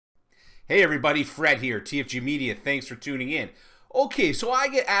Hey everybody, Fred here, TFG Media. Thanks for tuning in. Okay, so I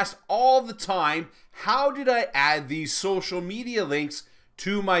get asked all the time, how did I add these social media links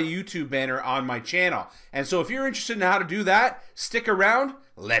to my YouTube banner on my channel? And so if you're interested in how to do that, stick around.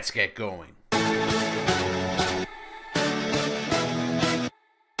 Let's get going.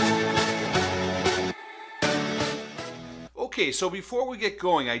 Okay, so before we get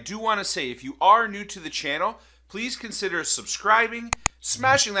going, I do want to say if you are new to the channel, please consider subscribing,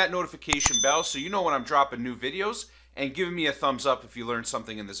 smashing that notification bell so you know when I'm dropping new videos, and giving me a thumbs up if you learned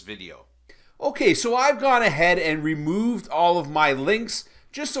something in this video. Okay, so I've gone ahead and removed all of my links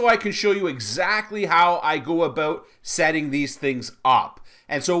just so I can show you exactly how I go about setting these things up.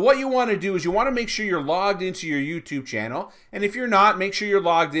 And so what you want to do is you want to make sure you're logged into your YouTube channel, and if you're not, make sure you're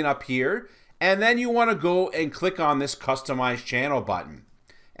logged in up here, and then you want to go and click on this Customize Channel button.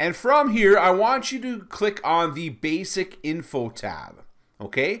 And from here, I want you to click on the Basic Info tab,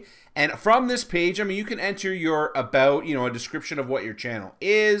 okay? And from this page, I mean, you can enter your about, a description of what your channel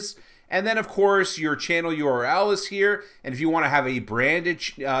is. And then, of course, your channel URL is here. And if you want to have a branded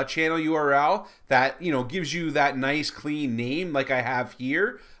channel URL that, gives you that nice, clean name like I have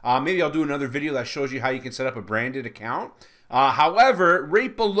here, maybe I'll do another video that shows you how you can set up a branded account. However,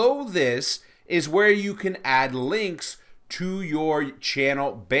 right below this is where you can add links to your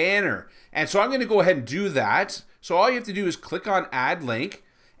channel banner. And so I'm going to go ahead and do that. So all you have to do is click on Add Link.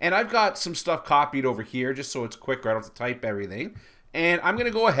 And I've got some stuff copied over here just so it's quicker. I don't have to type everything. And I'm going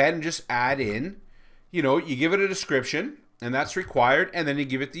to go ahead and just add in, you give it a description, and that's required, and then you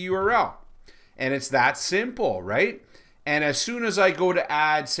give it the URL. And it's that simple, right? And as soon as I go to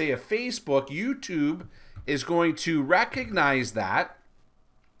add, say, a Facebook, YouTube is going to recognize that.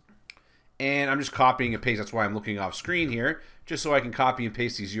 And I'm just copying and paste. That's why I'm looking off screen here, just so I can copy and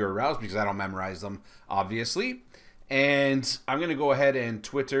paste these URLs because I don't memorize them, obviously. And I'm going to go ahead and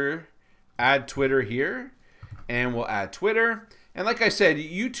add Twitter here, and we'll add Twitter. And like I said,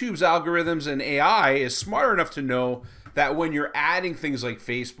 YouTube's algorithms and AI is smart enough to know that when you're adding things like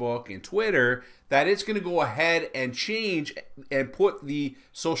Facebook and Twitter, that it's going to go ahead and change and put the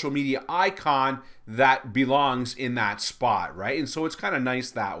social media icon that belongs in that spot, right? And so it's kind of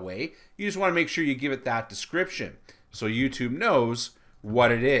nice that way. You just want to make sure you give it that description so YouTube knows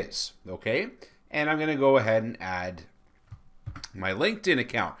what it is, okay? And I'm going to go ahead and add my LinkedIn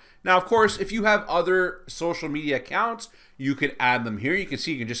account. Now, of course, if you have other social media accounts, you can add them here. You can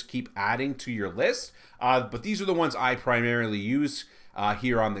see you can just keep adding to your list. But these are the ones I primarily use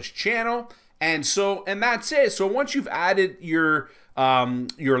here on this channel. And that's it. So once you've added your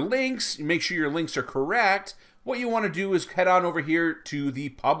links, make sure your links are correct. What you want to do is head on over here to the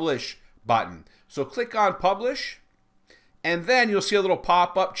Publish button. So click on Publish. And then you'll see a little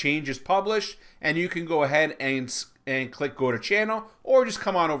pop-up, Changes Published, and you can go ahead and click Go to Channel, or just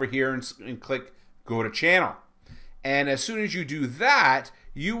come on over here and click Go to Channel. And as soon as you do that,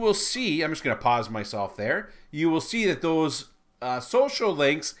 you will see, I'm just going to pause myself there, you will see that those social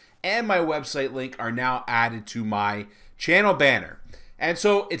links and my website link are now added to my channel banner. And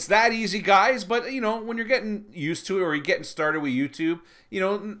so it's that easy, guys, but when you're getting used to it or you're getting started with YouTube,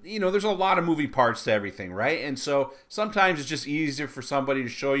 there's a lot of moving parts to everything, right? And so sometimes it's just easier for somebody to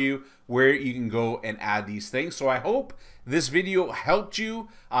show you where you can go and add these things. So I hope this video helped you.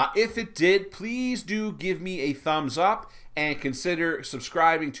 If it did, please do give me a thumbs up and consider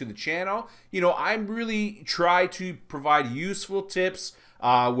subscribing to the channel. I'm really try to provide useful tips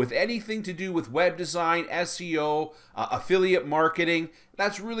with anything to do with web design, SEO, affiliate marketing.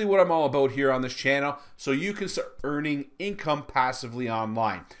 That's really what I'm all about here on this channel, so you can start earning income passively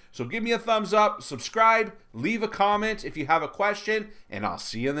online. So give me a thumbs up, subscribe, leave a comment if you have a question, and I'll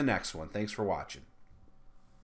see you in the next one. Thanks for watching.